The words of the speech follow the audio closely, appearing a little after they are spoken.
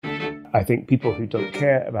I think people who don't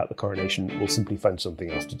care about the coronation will simply find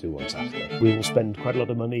something else to do on Saturday. We will spend quite a lot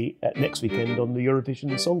of money next weekend on the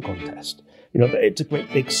Eurovision Song Contest. It's a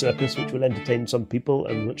great big circus which will entertain some people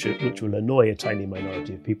and which will annoy a tiny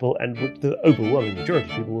minority of people, and which the overwhelming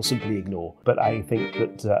majority of people will simply ignore. But I think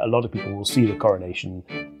that a lot of people will see the coronation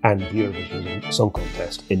and the Eurovision Song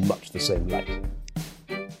Contest in much the same light.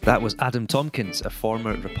 That was Adam Tomkins, a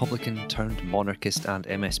former Republican-turned-monarchist and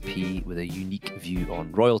MSP with a unique view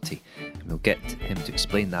on royalty. And we'll get him to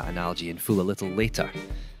explain that analogy in full a little later.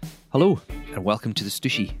 Hello, and welcome to The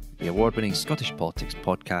Stooshy, the award-winning Scottish politics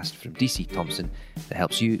podcast from DC Thomson that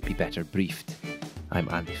helps you be better briefed. I'm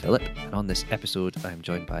Andy Phillip, and on this episode I'm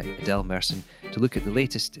joined by Adele Merson to look at the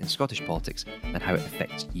latest in Scottish politics and how it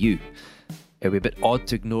affects you. It would be a bit odd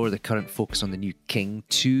to ignore the current focus on the new king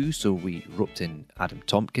too, so we roped in Adam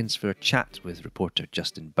Tomkins for a chat with reporter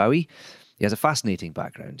Justin Bowie. He has a fascinating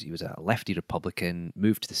background. He was a lefty Republican,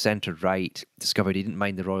 moved to the centre-right, discovered he didn't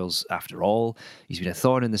mind the royals after all. He's been a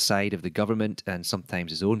thorn in the side of the government and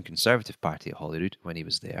sometimes his own Conservative Party at Holyrood when he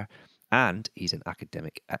was there. And he's an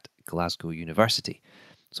academic at Glasgow University.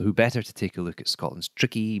 So who better to take a look at Scotland's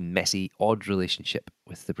tricky, messy, odd relationship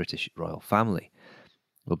with the British royal family?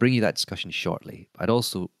 We'll bring you that discussion shortly. I'd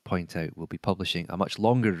also point out we'll be publishing a much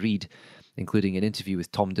longer read, including an interview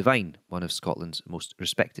with Tom Devine, one of Scotland's most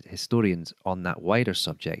respected historians on that wider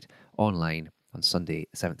subject, online on Sunday,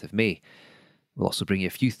 7th of May. We'll also bring you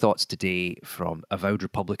a few thoughts today from avowed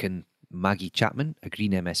Republican Maggie Chapman, a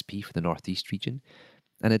Green MSP for the North East region.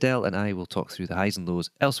 And Adele and I will talk through the highs and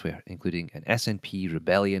lows elsewhere, including an SNP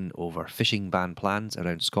rebellion over fishing ban plans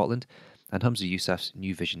around Scotland and Humza Yousaf's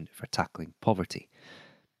new vision for tackling poverty.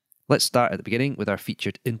 Let's start at the beginning with our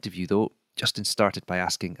featured interview, though. Justin started by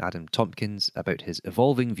asking Adam Tomkins about his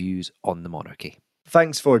evolving views on the monarchy.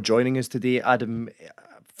 Thanks for joining us today, Adam.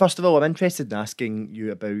 First of all, I'm interested in asking you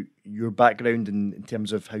about your background in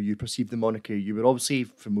terms of how you perceive the monarchy. You were obviously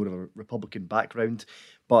from more of a Republican background,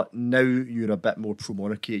 but now you're a bit more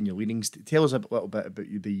pro-monarchy in your leanings. Tell us a little bit about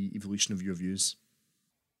the evolution of your views.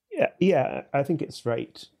 Yeah, I think it's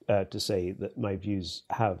right to say that my views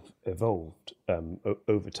have evolved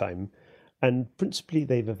over time. And principally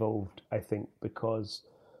they've evolved, I think, because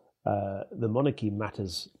the monarchy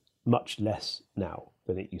matters much less now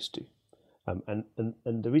than it used to.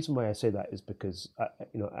 And the reason why I say that is because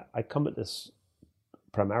I come at this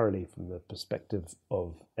primarily from the perspective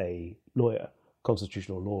of a lawyer.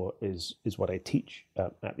 Constitutional law is what I teach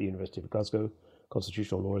at the University of Glasgow.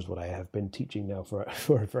 Constitutional law is what I have been teaching now for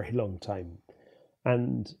a very long time.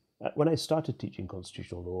 And when I started teaching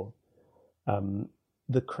constitutional law,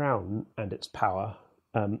 the Crown and its power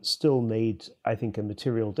still made, I think, a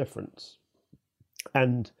material difference.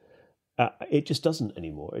 And it just doesn't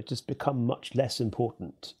anymore. It's just become much less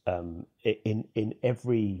important in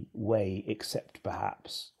every way except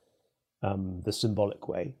perhaps the symbolic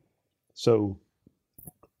way. So,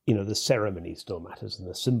 the ceremony still matters and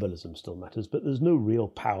the symbolism still matters, but there's no real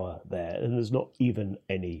power there, and there's not even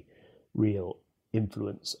any real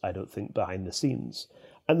influence, I don't think, behind the scenes.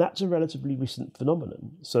 And that's a relatively recent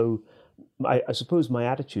phenomenon. So I suppose my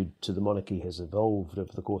attitude to the monarchy has evolved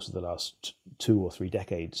over the course of the last 2 or 3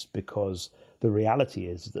 decades, because the reality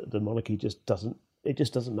is that the monarchy just doesn't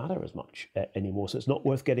matter as much anymore. So it's not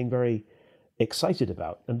worth getting very excited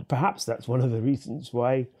about. And perhaps that's one of the reasons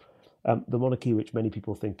why the monarchy, which many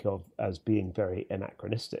people think of as being very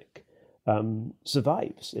anachronistic,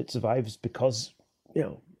 survives. It survives because,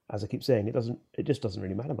 as I keep saying, it just doesn't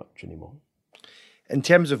really matter much anymore. In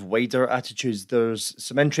terms of wider attitudes, there's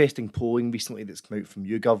some interesting polling recently that's come out from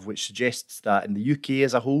YouGov, which suggests that in the UK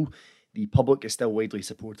as a whole, the public is still widely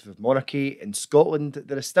supportive of monarchy. In Scotland,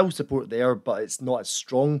 there is still support there, but it's not as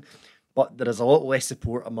strong. But there is a lot less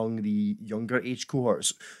support among the younger age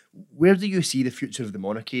cohorts. Where do you see the future of the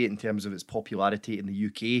monarchy in terms of its popularity in the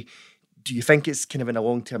UK? Do you think it's kind of in a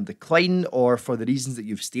long-term decline, or for the reasons that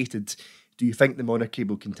you've stated, do you think the monarchy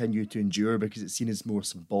will continue to endure because it's seen as more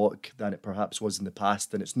symbolic than it perhaps was in the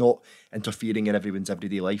past, and it's not interfering in everyone's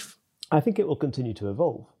everyday life? I think it will continue to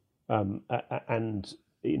evolve. And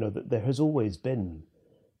there has always been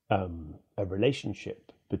a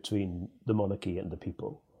relationship between the monarchy and the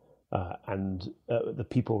people. And the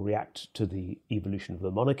people react to the evolution of the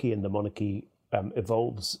monarchy, and the monarchy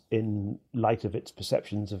evolves in light of its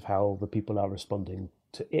perceptions of how the people are responding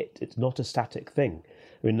to it. It's not a static thing.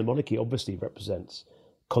 I mean, the monarchy obviously represents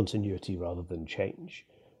continuity rather than change.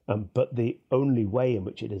 But the only way in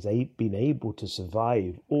which it has been able to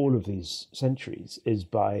survive all of these centuries is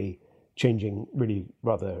by changing really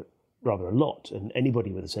rather a lot. And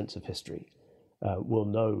anybody with a sense of history will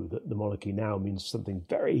know that the monarchy now means something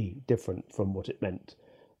very different from what it meant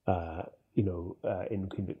in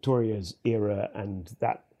Queen Victoria's era, and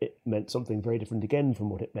that it meant something very different again from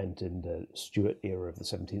what it meant in the Stuart era of the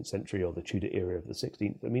 17th century or the Tudor era of the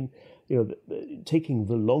 16th. I mean, taking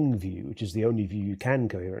the long view, which is the only view you can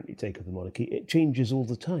coherently take of the monarchy, it changes all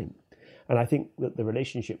the time. And I think that the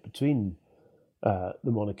relationship between the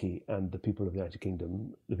monarchy and the people of the United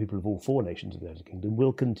Kingdom, the people of all four nations of the United Kingdom,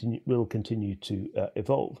 will continue to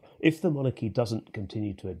evolve. If the monarchy doesn't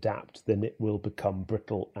continue to adapt, then it will become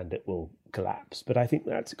brittle and it will collapse. But I think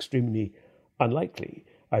that's extremely unlikely.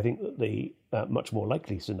 I think that the much more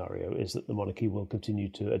likely scenario is that the monarchy will continue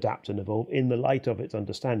to adapt and evolve in the light of its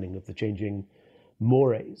understanding of the changing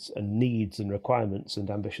mores and needs and requirements and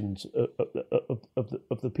ambitions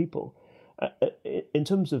of the people. In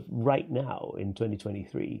terms of right now, in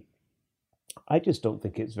 2023, I just don't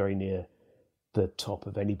think it's very near the top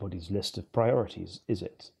of anybody's list of priorities, is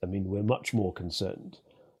it? I mean, we're much more concerned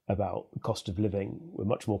about the cost of living. We're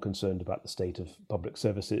much more concerned about the state of public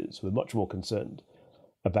services. We're much more concerned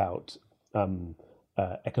about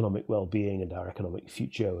economic well-being and our economic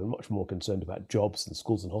future. We're much more concerned about jobs and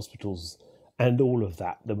schools and hospitals and all of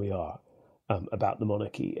that than we are about the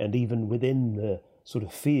monarchy. And even within the sort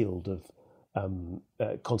of field of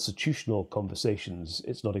constitutional conversations,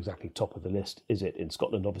 it's not exactly top of the list, is it? In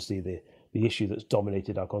Scotland, obviously, the issue that's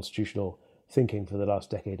dominated our constitutional thinking for the last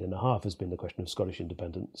decade and a half has been the question of Scottish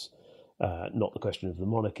independence, not the question of the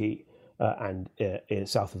monarchy. And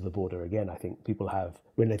south of the border, again, I think people have,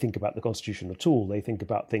 when they think about the constitution at all, they think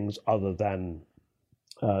about things other than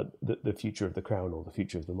the future of the crown or the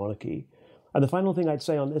future of the monarchy. And the final thing I'd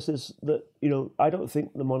say on this is that, I don't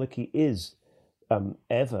think the monarchy is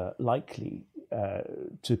ever likely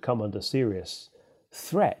to come under serious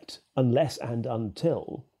threat unless and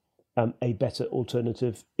until a better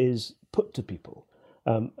alternative is put to people.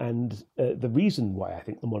 And the reason why I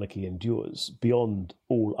think the monarchy endures beyond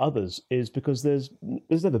all others is because there's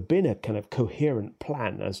never been a kind of coherent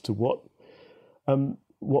plan as to what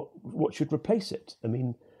should replace it. I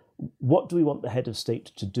mean, what do we want the head of state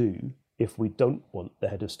to do if we don't want the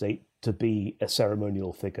head of state to be a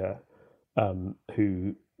ceremonial figure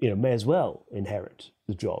who may as well inherit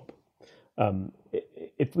the job?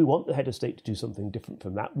 If we want the head of state to do something different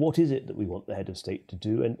from that, what is it that we want the head of state to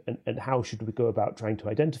do, and how should we go about trying to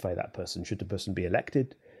identify that person? Should the person be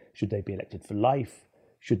elected? Should they be elected for life?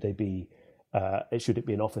 Should it be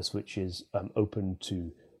an office which is open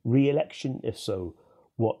to re-election? If so,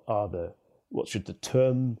 what should the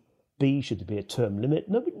term be? Should there be a term limit?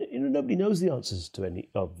 Nobody knows the answers to any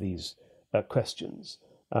of these questions,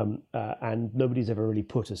 and nobody's ever really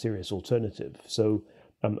put a serious alternative. So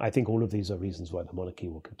I think all of these are reasons why the monarchy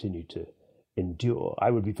will continue to endure.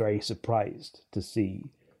 I would be very surprised to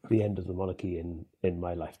see the end of the monarchy in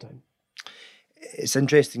my lifetime. It's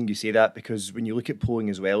interesting you say that, because when you look at polling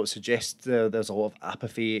as well, it suggests there's a lot of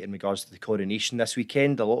apathy in regards to the coronation this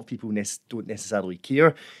weekend. A lot of people don't necessarily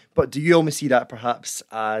care. But do you almost see that perhaps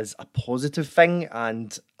as a positive thing?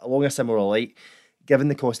 And along a similar light, given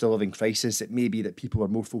the cost of living crisis, it may be that people are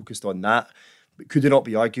more focused on that. But could it not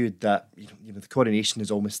be argued that the coronation is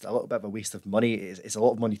almost a little bit of a waste of money? It's a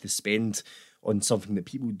lot of money to spend on something that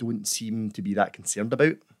people don't seem to be that concerned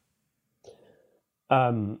about?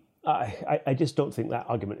 I just don't think that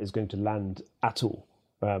argument is going to land at all.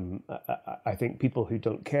 I think people who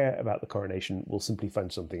don't care about the coronation will simply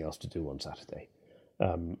find something else to do on Saturday.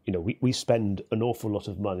 We spend an awful lot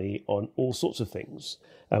of money on all sorts of things.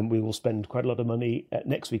 We will spend quite a lot of money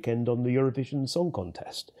next weekend on the Eurovision Song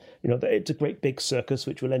Contest. It's a great big circus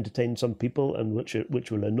which will entertain some people and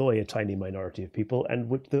which will annoy a tiny minority of people, and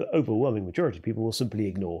which the overwhelming majority of people will simply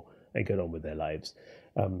ignore and get on with their lives.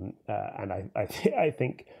 And I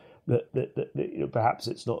think that perhaps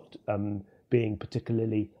it's not being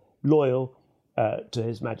particularly loyal to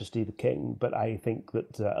His Majesty the King, but I think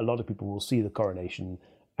that a lot of people will see the coronation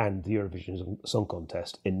and the Eurovision Song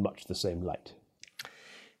Contest in much the same light.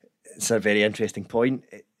 It's a very interesting point.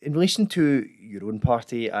 In relation to your own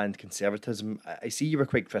party and conservatism, I see you were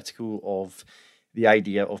quite critical of the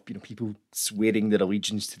idea of people swearing their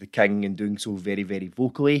allegiance to the King and doing so very, very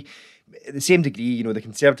vocally. At the same degree, the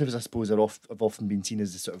Conservatives, I suppose, have often been seen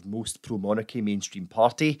as the sort of most pro-monarchy mainstream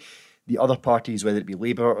party. The other parties, whether it be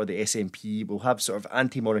Labour or the SNP, will have sort of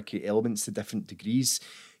anti-monarchy elements to different degrees.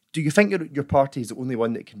 Do you think your party is the only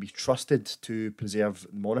one that can be trusted to preserve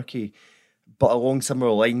monarchy? But along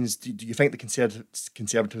similar lines, do you think the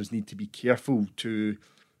Conservatives need to be careful to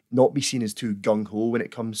not be seen as too gung-ho when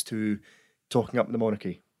it comes to talking up the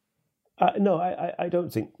monarchy? No, I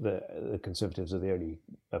don't think the Conservatives are the only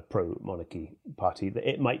pro-monarchy party.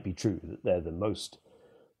 It might be true that they're the most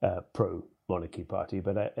pro-monarchy party,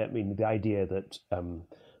 but I mean, the idea that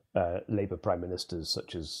Labour prime ministers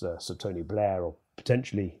such as Sir Tony Blair, or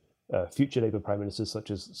potentially future Labour prime ministers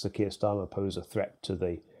such as Sir Keir Starmer, pose a threat to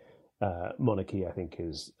the monarchy, I think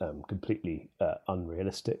is completely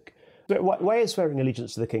unrealistic. So why is swearing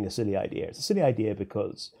allegiance to the king a silly idea? It's a silly idea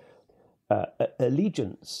because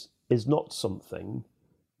allegiance is not something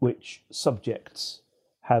which subjects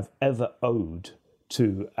have ever owed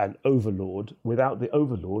to an overlord without the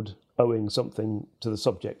overlord owing something to the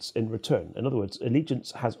subjects in return. In other words,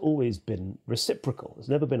 allegiance has always been reciprocal. It's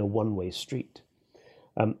never been a one-way street.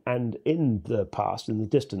 And in the past, in the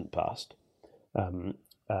distant past,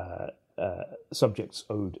 subjects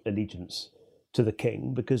owed allegiance to the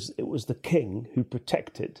king because it was the king who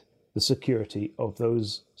protected the security of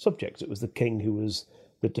those subjects. It was the king who was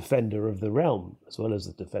the defender of the realm as well as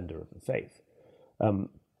the defender of the faith.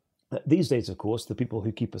 These days, of course, the people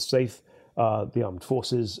who keep us safe are the armed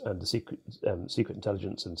forces and the secret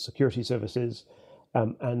intelligence and security services.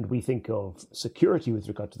 And we think of security with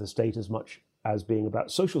regard to the state as much as being about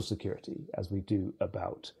social security as we do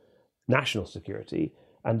about national security.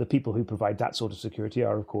 And the people who provide that sort of security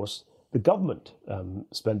are, of course, the government,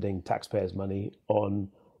 spending taxpayers' money on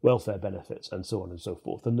welfare benefits and so on and so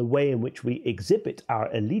forth. And the way in which we exhibit our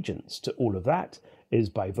allegiance to all of that is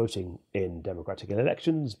by voting in democratic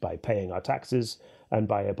elections, by paying our taxes, and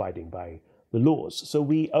by abiding by the laws. So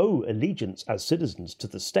we owe allegiance as citizens to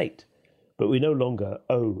the state, but we no longer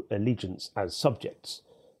owe allegiance as subjects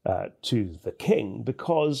to the king,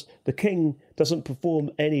 because the king doesn't perform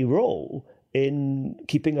any role in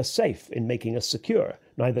keeping us safe, in making us secure.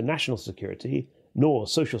 Neither national security nor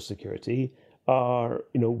social security are,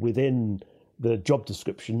 within the job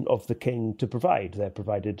description of the king to provide. They're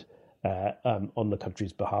provided on the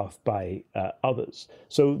country's behalf by others.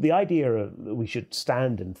 So the idea that we should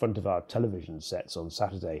stand in front of our television sets on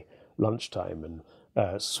Saturday lunchtime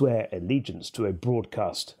and swear allegiance to a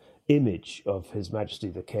broadcast image of His Majesty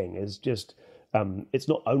the King is just, it's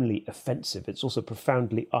not only offensive, it's also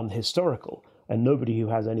profoundly unhistorical. And nobody who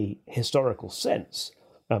has any historical sense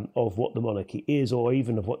of what the monarchy is, or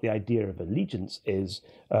even of what the idea of allegiance is,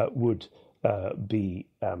 would be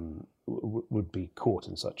caught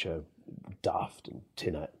in such a daft and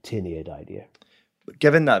tin-eared idea. But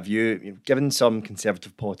given that view, given some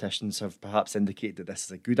Conservative politicians have perhaps indicated that this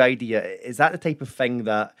is a good idea, is that the type of thing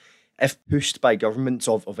that, if pushed by governments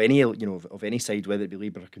of any of any side, whether it be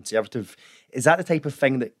Labour or Conservative, is that the type of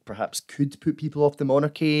thing that perhaps could put people off the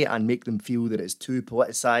monarchy and make them feel that it's too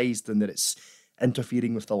politicised and that it's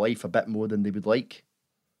interfering with their life a bit more than they would like?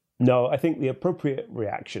 No, I think the appropriate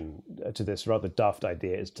reaction to this rather daft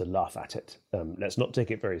idea is to laugh at it. Let's not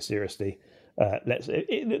take it very seriously.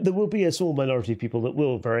 There will be a small minority of people that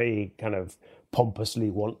will very kind of pompously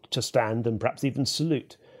want to stand and perhaps even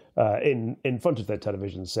salute in front of their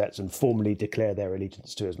television sets and formally declare their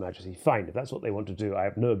allegiance to His Majesty. Fine, if that's what they want to do, I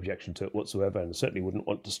have no objection to it whatsoever, and certainly wouldn't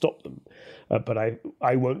want to stop them. But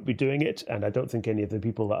I won't be doing it, and I don't think any of the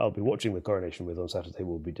people that I'll be watching the coronation with on Saturday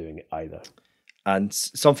will be doing it either. And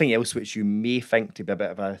something else which you may think to be a bit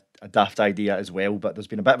of a daft idea as well, but there's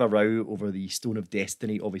been a bit of a row over the Stone of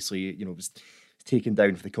Destiny. Obviously, it was taken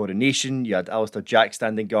down for the coronation. You had Alistair Jack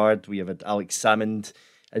standing guard. We have had Alex Salmond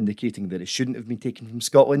indicating that it shouldn't have been taken from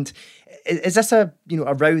Scotland. Is this a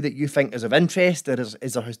row that you think is of interest?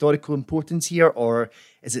 Is there historical importance here, or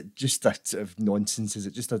is it just a sort of nonsense? Is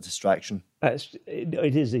it just a distraction?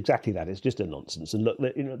 It is exactly that. It's just a nonsense. And look,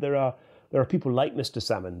 there are people like Mr.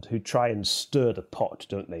 Salmond who try and stir the pot,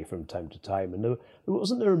 don't they, from time to time? And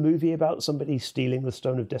wasn't there a movie about somebody stealing the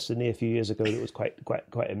Stone of Destiny a few years ago that was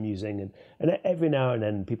quite amusing? And every now and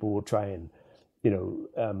then people will try and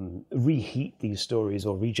reheat these stories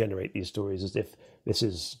or regenerate these stories as if this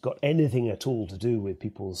has got anything at all to do with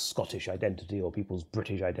people's Scottish identity or people's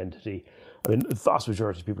British identity. I mean, the vast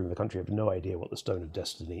majority of people in the country have no idea what the Stone of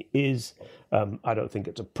Destiny is. I don't think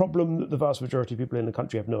it's a problem that the vast majority of people in the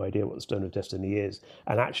country have no idea what the Stone of Destiny is.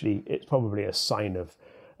 And actually, it's probably a sign of,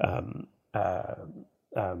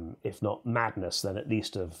 if not madness, then at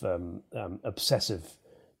least of obsessive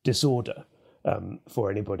disorder.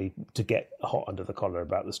 For anybody to get hot under the collar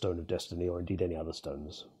about the Stone of Destiny or indeed any other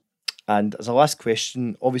stones. And as a last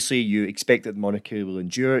question, obviously you expect that the monarchy will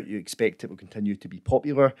endure, you expect it will continue to be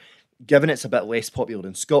popular. Given it's a bit less popular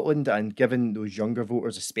in Scotland, and given those younger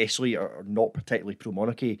voters especially are not particularly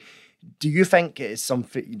pro-monarchy, do you think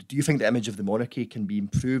the image of the monarchy can be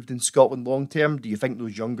improved in Scotland long term? Do you think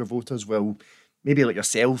those younger voters will, maybe like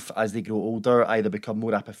yourself, as they grow older, either become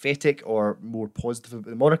more apathetic or more positive about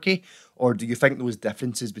the monarchy? Or do you think those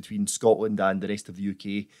differences between Scotland and the rest of the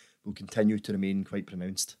UK will continue to remain quite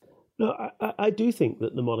pronounced? No, I do think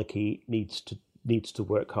that the monarchy needs needs to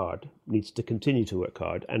work hard, needs to continue to work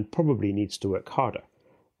hard, and probably needs to work harder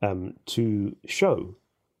to show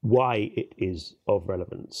why it is of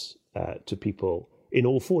relevance to people in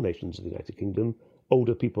all four nations of the United Kingdom,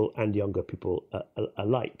 older people and younger people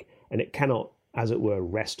alike. And it cannot, as it were,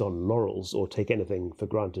 rest on laurels or take anything for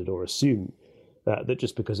granted or assume that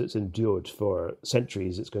just because it's endured for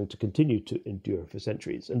centuries, it's going to continue to endure for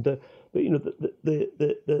centuries. And the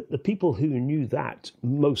people who knew that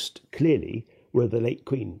most clearly were the late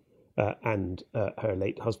Queen and her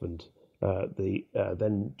late husband, the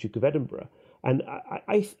then Duke of Edinburgh. And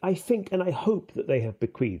I think and I hope that they have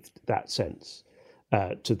bequeathed that sense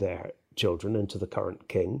to their children and to the current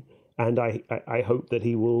king. And I hope that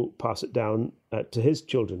he will pass it down to his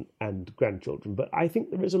children and grandchildren. But I think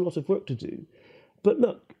there is a lot of work to do. But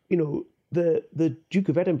look, the Duke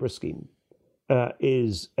of Edinburgh scheme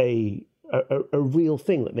is a real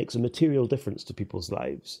thing that makes a material difference to people's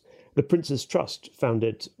lives. The Prince's Trust,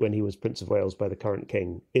 founded when he was Prince of Wales by the current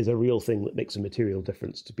king, is a real thing that makes a material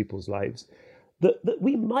difference to people's lives that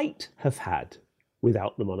we might have had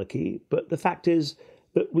without the monarchy. But the fact is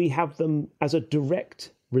that we have them as a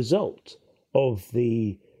direct result of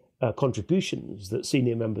the contributions that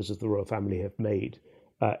senior members of the royal family have made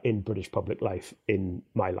in British public life in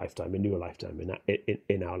my lifetime, in your lifetime,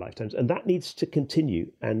 in our lifetimes. And that needs to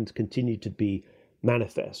continue and continue to be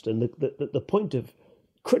manifest. And the point of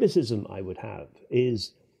criticism I would have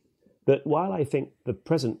is that while I think the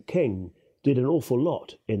present king did an awful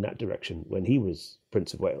lot in that direction when he was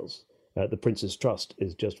Prince of Wales, the Prince's Trust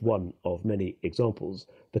is just one of many examples.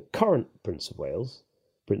 The current Prince of Wales,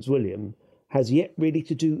 Prince William, has yet really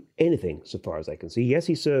to do anything, so far as I can see. Yes,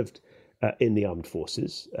 he served in the armed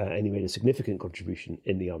forces, and he made a significant contribution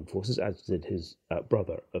in the armed forces, as did his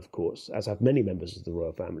brother, of course, as have many members of the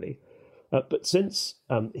royal family. But since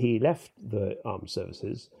he left the armed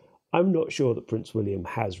services, I'm not sure that Prince William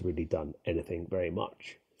has really done anything very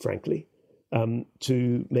much, frankly,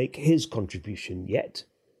 to make his contribution yet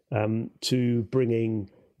to bringing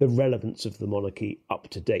the relevance of the monarchy up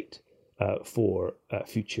to date for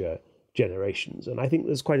future generations. And I think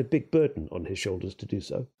there's quite a big burden on his shoulders to do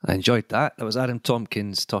so. I enjoyed that. That was Adam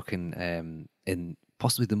Tomkins talking in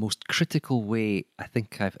possibly the most critical way I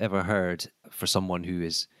think I've ever heard for someone who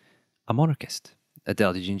is a monarchist.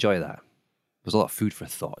 Adele, did you enjoy that? There was a lot of food for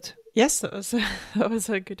thought. Yes, that was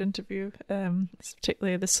a good interview,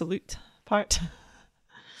 particularly the salute part.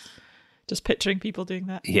 Just picturing people doing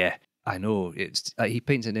that. Yeah, I know. It's he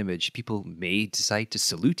paints an image. People may decide to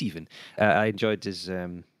salute even. I enjoyed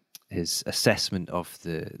his assessment of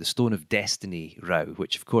the Stone of Destiny row,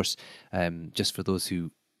 which, of course, just for those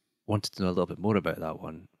who wanted to know a little bit more about that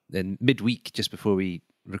one, in midweek, just before we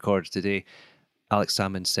recorded today, Alex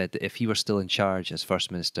Salmond said that if he were still in charge as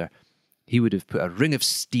First Minister, he would have put a ring of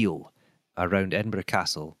steel around Edinburgh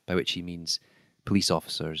Castle, by which he means police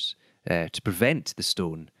officers, to prevent the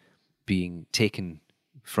stone being taken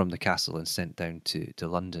from the castle and sent down to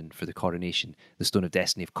London for the coronation. The Stone of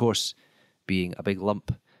Destiny, of course, being a big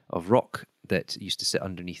lump of rock that used to sit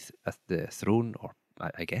underneath the throne, or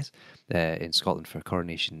I guess, in Scotland for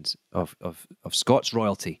coronations of Scots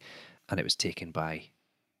royalty. And it was taken by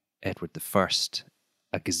Edward I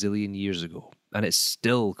a gazillion years ago. And it's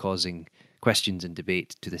still causing questions and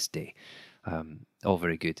debate to this day. All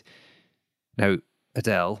very good. Now,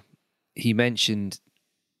 Adele, he mentioned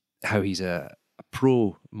how he's a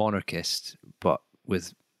pro-monarchist, but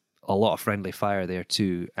with a lot of friendly fire there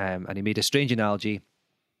too. And he made a strange analogy,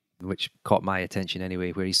 which caught my attention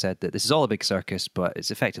anyway, where he said that this is all a big circus, but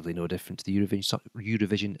it's effectively no different to the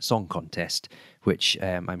Eurovision Song Contest, which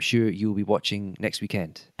I'm sure you'll be watching next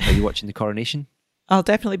weekend. Are you watching the Coronation? I'll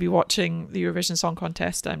definitely be watching the Eurovision Song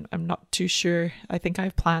Contest. I'm not too sure. I think I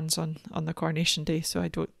have plans on the Coronation Day, so I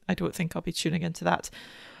don't think I'll be tuning into that.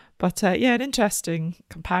 But yeah, an interesting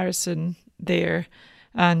comparison there.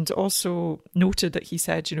 And also noted that he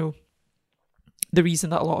said, the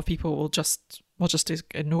reason that a lot of people will just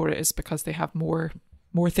ignore it is because they have more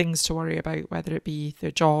things to worry about, whether it be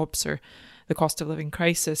their jobs or the cost of living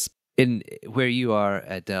crisis. In where you are,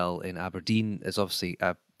 Adele, in Aberdeen, there's obviously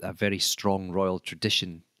a very strong royal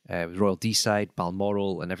tradition, Royal Deeside,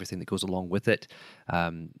 Balmoral, and everything that goes along with it.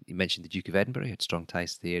 You mentioned the Duke of Edinburgh, he had strong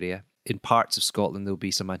ties to the area. In parts of Scotland, there'll be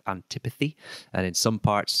some antipathy, and in some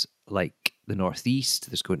parts, like the northeast,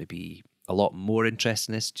 there's going to be a lot more interest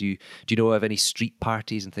in this. Do you know of any street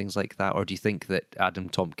parties and things like that, or do you think that Adam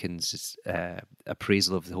Tomkins'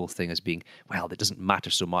 appraisal of the whole thing as being, well, it doesn't matter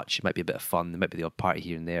so much, it might be a bit of fun, there might be the odd party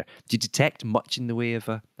here and there? Do you detect much in the way of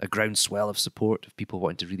a groundswell of support of people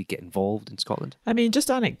wanting to really get involved in Scotland? I mean, just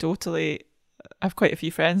anecdotally, I've quite a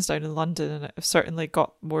few friends down in London, and I've certainly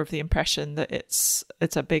got more of the impression that it's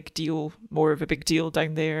a big deal, more of a big deal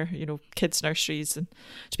down there, kids' nurseries. And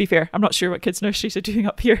to be fair, I'm not sure what kids' nurseries are doing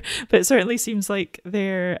up here, but it certainly seems like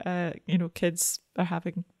their, kids are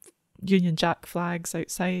having Union Jack flags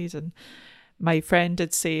outside. And my friend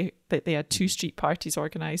did say that they had 2 street parties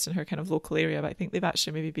organised in her kind of local area, but I think they've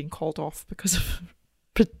actually maybe been called off because of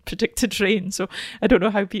predicted rain. So I don't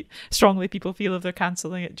know how strongly people feel if they're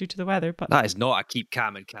cancelling it due to the weather. But that is not a keep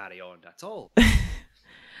calm and carry on at all.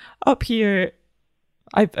 Up here,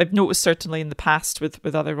 I've noticed certainly in the past with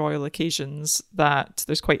other royal occasions that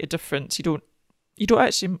there's quite a difference. You don't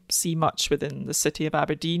actually see much within the city of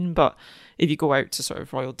Aberdeen, but if you go out to sort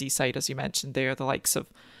of Royal Deeside, as you mentioned there, the likes of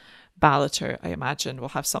Ballater, I imagine, will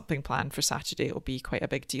have something planned for Saturday. It'll be quite a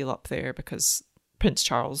big deal up there because Prince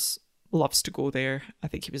Charles loves to go there. I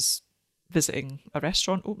think he was visiting a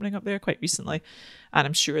restaurant opening up there quite recently, and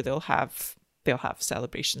I'm sure they'll have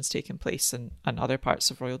celebrations taking place in other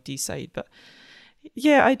parts of Royal Deeside. But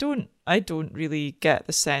yeah, I don't really get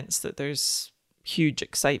the sense that there's huge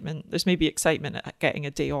excitement. There's maybe excitement at getting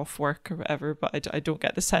a day off work or whatever, but I don't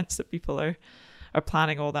get the sense that people are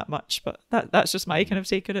planning all that much. But that's just my kind of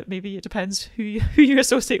take on it. Maybe it depends who you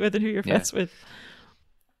associate with and who you're friends with.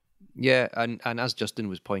 Yeah, and as Justin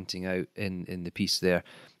was pointing out in the piece there's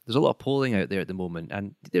a lot of polling out there at the moment,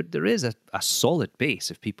 and there is a solid base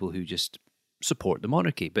of people who just support the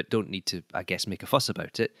monarchy but don't need to, I guess, make a fuss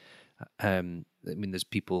about it. There's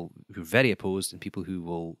people who are very opposed and people who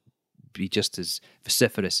will be just as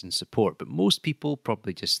vociferous in support, but most people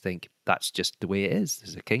probably just think that's just the way it is.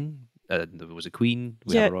 There's a king, there was a queen,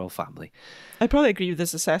 we have a royal family. I probably agree with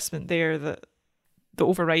this assessment there, that the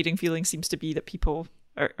overriding feeling seems to be that people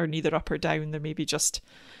are neither up or down. They're maybe it's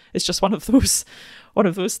just one of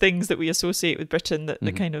those things that we associate with Britain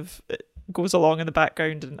that kind of goes along in the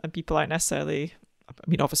background, and people aren't necessarily. I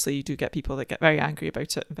mean, obviously you do get people that get very angry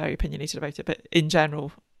about it and very opinionated about it, but in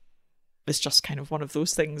general, it's just kind of one of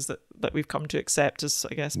those things that we've come to accept as,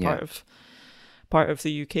 I guess, part of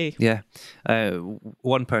the UK. Yeah.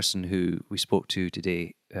 One person who we spoke to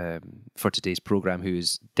today for today's programme who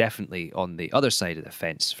is definitely on the other side of the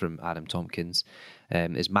fence from Adam Tomkins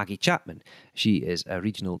is Maggie Chapman. She is a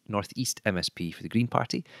regional North East MSP for the Green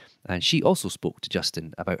Party, and she also spoke to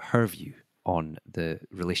Justin about her view on the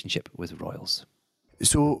relationship with royals.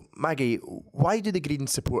 So, Maggie, why do the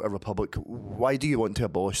Greens support a republic? Why do you want to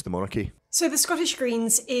abolish the monarchy? So the Scottish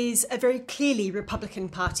Greens is a very clearly Republican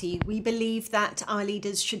party. We believe that our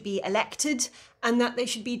leaders should be elected and that they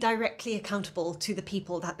should be directly accountable to the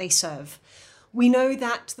people that they serve. We know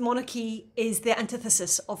that the monarchy is the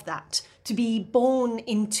antithesis of that. To be born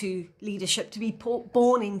into leadership, to be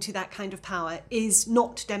born into that kind of power is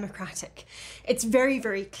not democratic. It's very,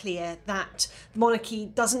 very clear that the monarchy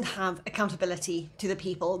doesn't have accountability to the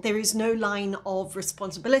people. There is no line of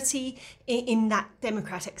responsibility in that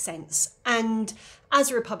democratic sense. And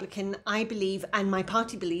as a Republican, I believe, and my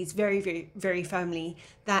party believes very, very, very firmly,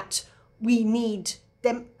 that we need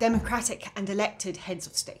democratic and elected heads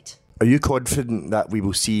of state. Are you confident that we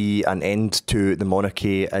will see an end to the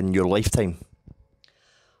monarchy in your lifetime?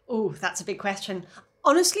 Oh, that's a big question.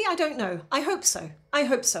 Honestly, I don't know. I hope so. I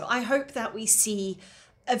hope that we see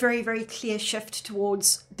a very, very clear shift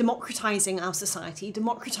towards democratising our society,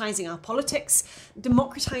 democratising our politics,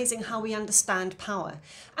 democratising how we understand power.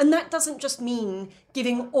 And that doesn't just mean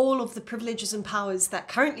giving all of the privileges and powers that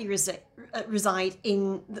currently reside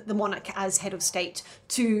in the monarch as head of state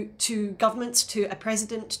to governments, to a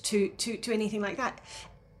president, to anything like that.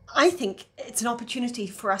 I think it's an opportunity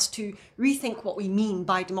for us to rethink what we mean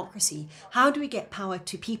by democracy. How do we get power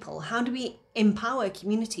to people? How do we empower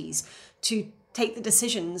communities to take the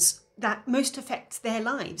decisions that most affect their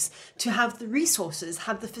lives, to have the resources,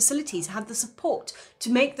 have the facilities, have the support to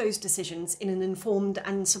make those decisions in an informed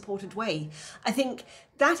and supported way? I think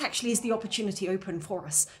that actually is the opportunity open for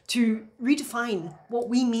us to redefine what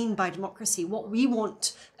we mean by democracy, what we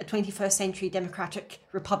want a 21st century democratic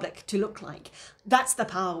republic to look like. That's the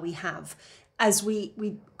power we have as we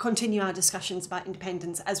continue our discussions about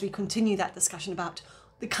independence, as we continue that discussion about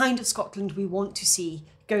the kind of Scotland we want to see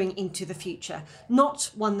going into the future,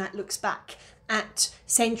 not one that looks back at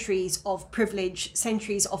centuries of privilege,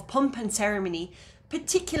 centuries of pomp and ceremony,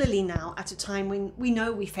 particularly now at a time when we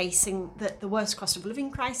know we're facing the worst cost of living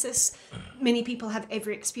crisis many people have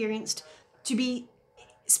ever experienced. To be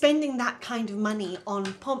spending that kind of money on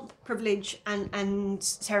pomp, privilege and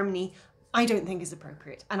ceremony, I don't think is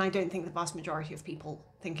appropriate. And I don't think the vast majority of people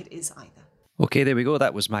think it is either. Okay, there we go.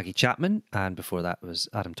 That was Maggie Chapman, and before that was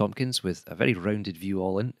Adam Tomkins with a very rounded view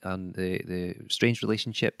all in on the strange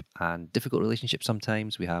relationship and difficult relationship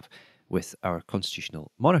sometimes we have with our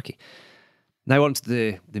constitutional monarchy. Now on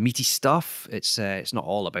to the meaty stuff. It's not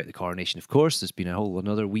all about the coronation, of course. There's been a whole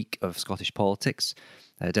another week of Scottish politics.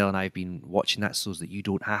 Adele and I have been watching that so that you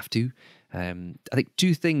don't have to. I think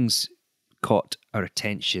two things caught our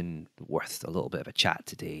attention worth a little bit of a chat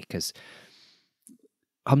today, because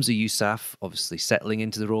Humza Yousaf obviously settling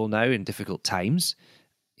into the role now in difficult times.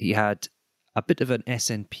 He had a bit of an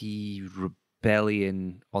SNP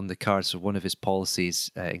rebellion on the cards for one of his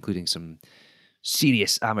policies, including some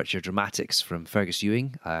serious amateur dramatics from Fergus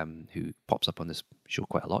Ewing, who pops up on this show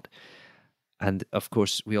quite a lot. And of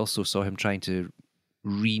course, we also saw him trying to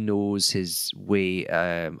re-nose his way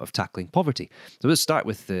of tackling poverty. So let's start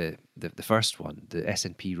with the first one, the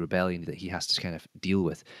SNP rebellion that he has to kind of deal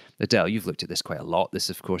with. Adele, you've looked at this quite a lot. This,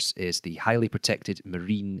 of course, is the highly protected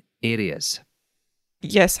marine areas.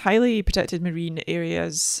 Yes, highly protected marine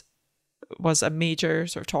areas was a major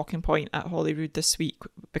sort of talking point at Holyrood this week,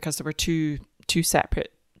 because there were two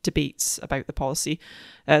separate debates about the policy.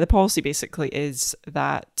 The policy basically is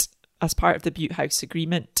that as part of the Butte House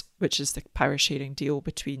Agreement, which is the power sharing deal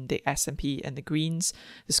between the SNP and the Greens,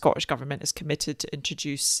 the Scottish Government is committed to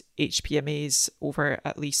introduce HPMAs over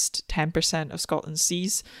at least 10% of Scotland's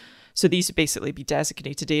seas. So these would basically be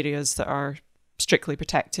designated areas that are strictly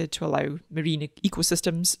protected to allow marine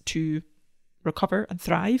ecosystems to recover and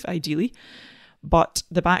thrive, ideally. But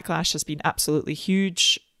the backlash has been absolutely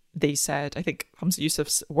huge. They said, I think Humza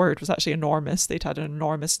Yousaf's word was actually enormous. They'd had an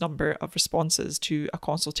enormous number of responses to a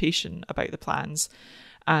consultation about the plans.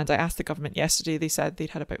 And I asked the government yesterday, they said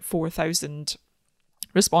they'd had about 4,000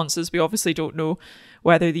 responses. We obviously don't know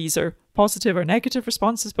whether these are positive or negative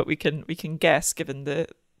responses, but we can guess given the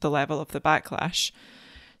level of the backlash.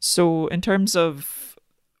 So in terms of,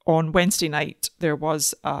 on Wednesday night, there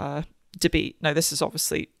was a debate. Now, this is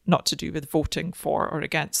obviously not to do with voting for or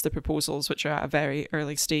against the proposals, which are at a very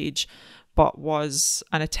early stage, but was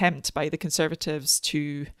an attempt by the Conservatives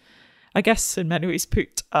to, I guess, in many ways,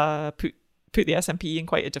 put the SNP in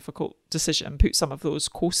quite a difficult decision, put some of those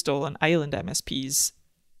coastal and island MSPs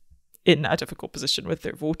in a difficult position with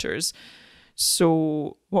their voters.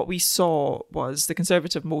 So what we saw was the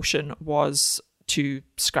Conservative motion was to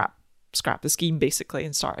scrap the scheme, basically,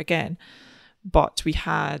 and start again. But we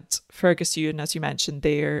had Fergus Ewing, as you mentioned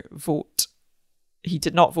there, vote. He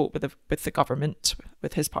did not vote with the government,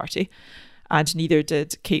 with his party, and neither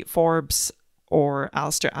did Kate Forbes or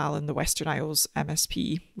Alistair Allen, the Western Isles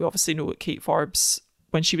MSP. We obviously know that Kate Forbes,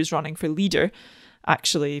 when she was running for leader,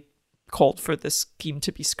 actually called for this scheme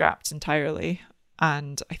to be scrapped entirely.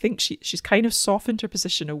 And I think she's kind of softened her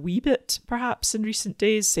position a wee bit, perhaps, in recent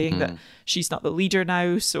days, saying that she's not the leader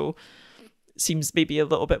now, so seems maybe a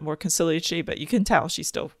little bit more conciliatory, but you can tell she's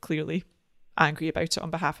still clearly angry about it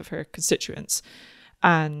on behalf of her constituents.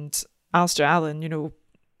 And Alistair Allen,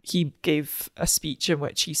 he gave a speech in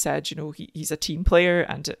which he said, he's a team player,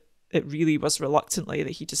 and it really was reluctantly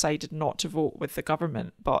that he decided not to vote with the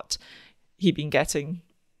government, but he'd been getting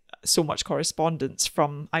so much correspondence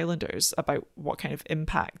from islanders about what kind of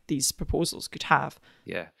impact these proposals could have.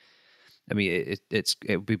 Yeah. I mean,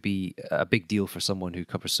 it would be a big deal for someone who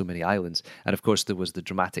covers so many islands. And of course, there was the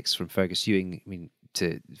dramatics from Fergus Ewing. I mean,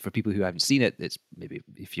 for people who haven't seen it, it's maybe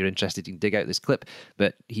if you're interested, you can dig out this clip.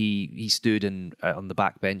 But he stood on the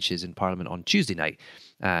back benches in Parliament on Tuesday night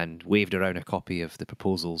and waved around a copy of the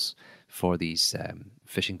proposals for these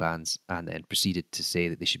fishing bans, and then proceeded to say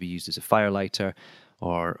that they should be used as a firelighter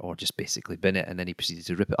or just basically bin it. And then he proceeded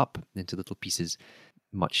to rip it up into little pieces,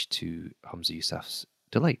 much to Humza Yousaf's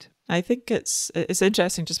delight. I think it's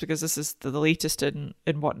interesting just because this is the latest in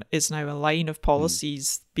what is now a line of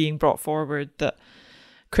policies being brought forward that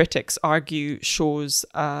critics argue shows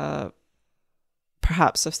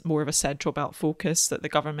perhaps more of a central belt focus, that the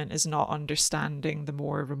government is not understanding the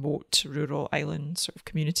more remote rural island sort of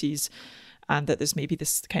communities, and that there's maybe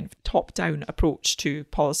this kind of top-down approach to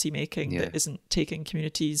policy making that isn't taking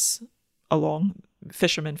communities along.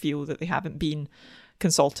 Fishermen feel that they haven't been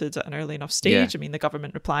consulted at an early enough stage. I mean, the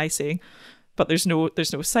government reply saying, but there's no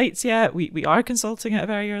sites yet. We are consulting at a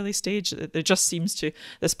very early stage. There just seems to,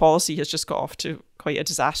 this policy has just got off to quite a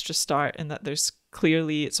disastrous start, in that there's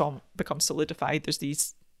clearly, it's all become solidified. There's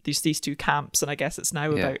these two camps, and I guess it's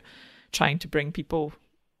now about trying to bring people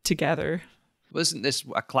together. Well, isn't this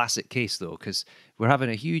a classic case though? Because we're having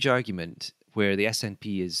a huge argument where the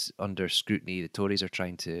SNP is under scrutiny. The Tories are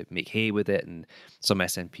trying to make hay with it, and some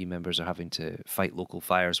SNP members are having to fight local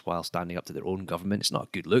fires while standing up to their own government. It's not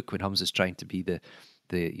a good look when Humza's trying to be the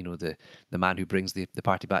man who brings the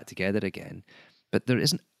party back together again. But there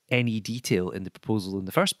isn't any detail in the proposal in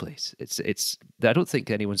the first place. It's I don't think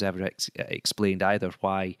anyone's ever explained either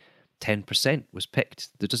why 10% was picked.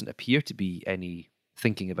 There doesn't appear to be any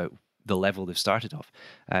thinking about the level they've started off.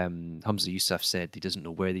 Humza Yousaf said he doesn't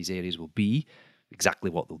know where these areas will be, exactly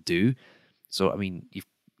what they'll do. So, I mean,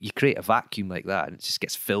 you create a vacuum like that and it just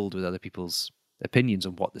gets filled with other people's opinions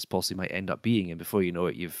on what this policy might end up being. And before you know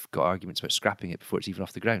it, you've got arguments about scrapping it before it's even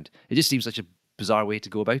off the ground. It just seems such a bizarre way to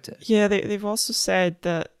go about it. Yeah, they've also said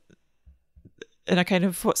that in a kind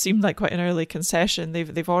of what seemed like quite an early concession,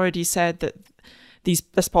 they've already said that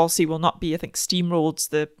this policy will not be, I think, steamrolled,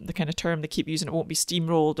 the kind of term they keep using. It won't be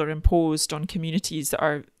steamrolled or imposed on communities that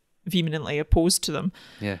are vehemently opposed to them.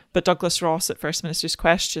 Yeah. But Douglas Ross at First Minister's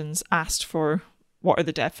Questions asked for what are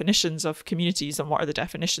the definitions of communities and what are the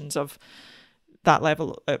definitions of that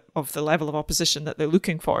level of the level of opposition that they're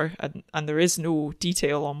looking for, and there is no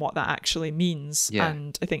detail on what that actually means. Yeah.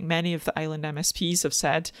 And I think many of the island MSPs have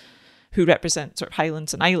said, who represent sort of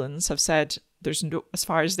Highlands and Islands, have said there's no, as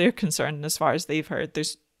far as they're concerned and as far as they've heard,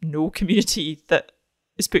 there's no community that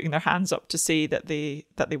is putting their hands up to say that they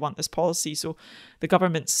want this policy. So the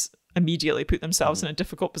government's immediately put themselves in a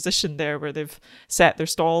difficult position there, where they've set their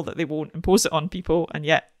stall that they won't impose it on people, and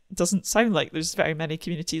yet it doesn't sound like there's very many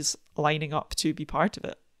communities lining up to be part of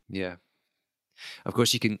it. Yeah. Of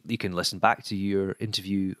course, you can listen back to your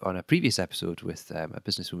interview on a previous episode with a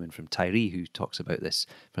businesswoman from Tyree who talks about this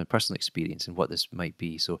from a personal experience and what this might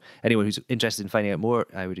be. So anyone who's interested in finding out more,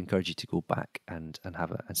 I would encourage you to go back and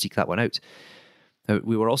seek that one out. Now,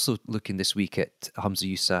 we were also looking this week at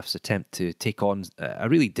Humza Yousaf's attempt to take on a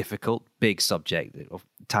really difficult, big subject of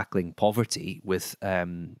tackling poverty with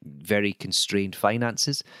very constrained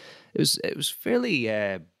finances. It was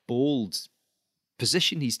fairly bold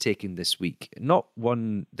position he's taken this week. Not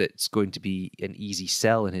one that's going to be an easy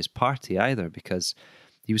sell in his party either, because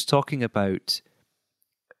he was talking about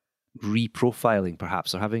reprofiling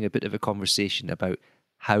perhaps, or having a bit of a conversation about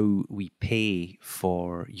how we pay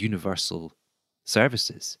for universal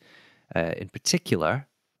services. In particular,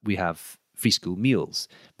 we have free school meals.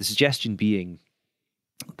 The suggestion being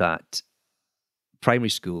that primary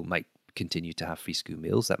school might continue to have free school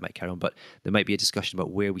meals, that might carry on, but there might be a discussion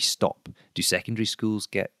about where we stop. Do secondary schools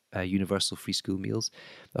get universal free school meals?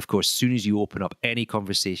 Of course, as soon as you open up any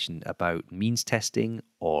conversation about means testing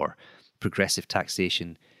or progressive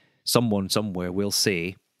taxation, someone somewhere will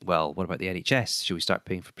say, well, what about the NHS? Should we start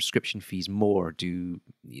paying for prescription fees more? Do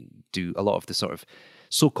a lot of the sort of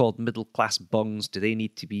so-called middle-class bungs, do they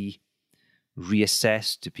need to be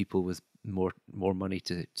reassessed? Do people with more money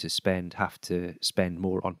to spend have to spend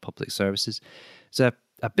more on public services? It's a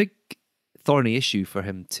big thorny issue for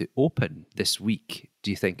him to open this week, do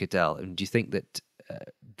you think, Adele? And do you think that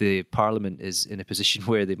the Parliament is in a position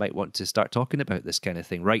where they might want to start talking about this kind of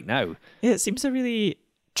thing right now? Yeah, it seems a really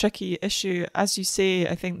tricky issue. As you say,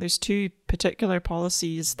 I think there's two particular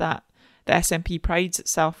policies that the SNP prides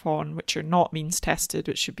itself on, which are not means tested,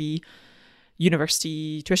 which should be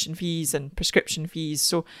university tuition fees and prescription fees.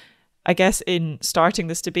 So I guess in starting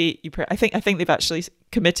this debate, I think they've actually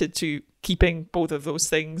committed to keeping both of those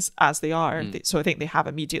things as they are. So I think they have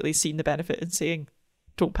immediately seen the benefit in saying,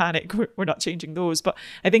 don't panic, we're not changing those. But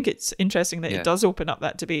I think it's interesting that it does open up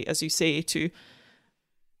that debate, as you say, to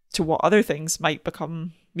what other things might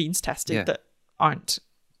become means tested that aren't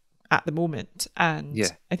at the moment. And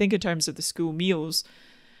I think in terms of the school meals,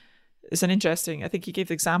 it's an interesting, I think he gave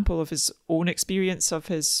the example of his own experience of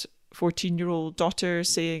his 14-year-old daughter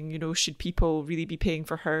saying, should people really be paying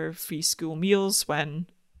for her free school meals when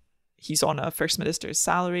he's on a First Minister's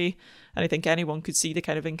salary? And I think anyone could see the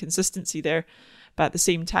kind of inconsistency there. But at the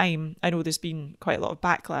same time, I know there's been quite a lot of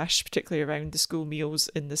backlash, particularly around the school meals,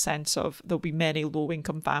 in the sense of there'll be many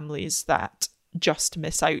low-income families that just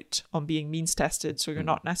miss out on being means tested. So you're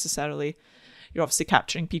obviously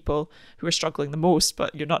capturing people who are struggling the most,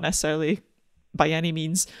 but you're not necessarily by any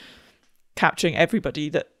means capturing everybody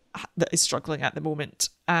that is struggling at the moment.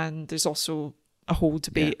 And there's also a whole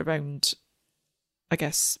debate around, I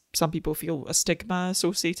guess some people feel a stigma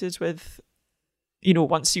associated with,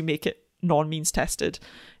 once you make it non-means tested,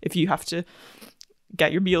 if you have to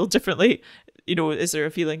get your meal differently, is there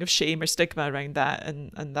a feeling of shame or stigma around that?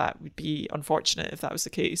 And that would be unfortunate if that was the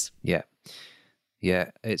case. Yeah.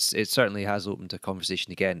 It certainly has opened a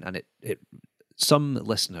conversation again, and it some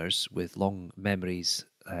listeners with long memories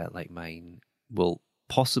like mine will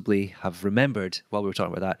possibly have remembered, while we were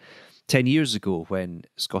talking about that, 10 years ago when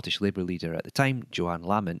Scottish Labour leader at the time, Joanne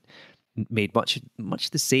Lamont, made much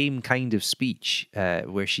the same kind of speech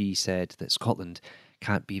where she said that Scotland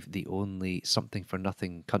can't be the only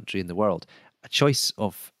something-for-nothing country in the world. A choice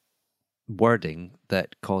of wording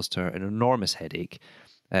that caused her an enormous headache.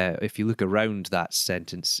 If you look around that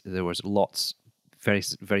sentence, there was lots very,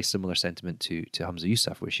 very similar sentiment to Humza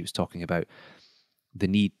Yousaf, where she was talking about the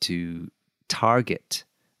need to target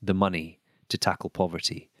the money to tackle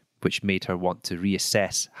poverty, which made her want to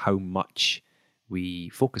reassess how much we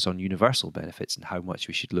focus on universal benefits and how much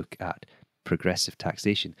we should look at progressive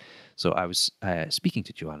taxation. So I was speaking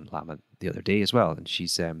to Joanne Lamont the other day as well, and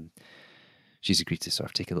she's agreed to sort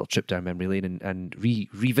of take a little trip down memory lane and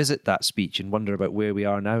revisit that speech and wonder about where we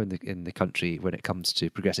are now in the country when it comes to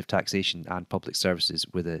progressive taxation and public services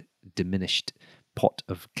with a diminished pot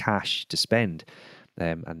of cash to spend.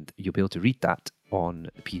 And you'll be able to read that on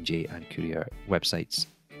the P&J and Courier websites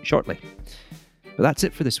shortly. But that's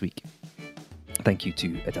it for this week. Thank you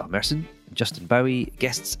to Adele Merson, Justin Bowie,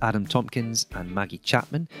 guests Adam Tomkins and Maggie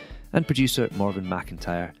Chapman, and producer Morven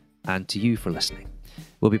McIntyre, and to you for listening.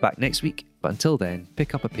 We'll be back next week, but until then,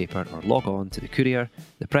 pick up a paper or log on to the Courier,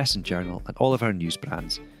 the Press and Journal, and all of our news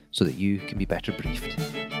brands so that you can be better briefed.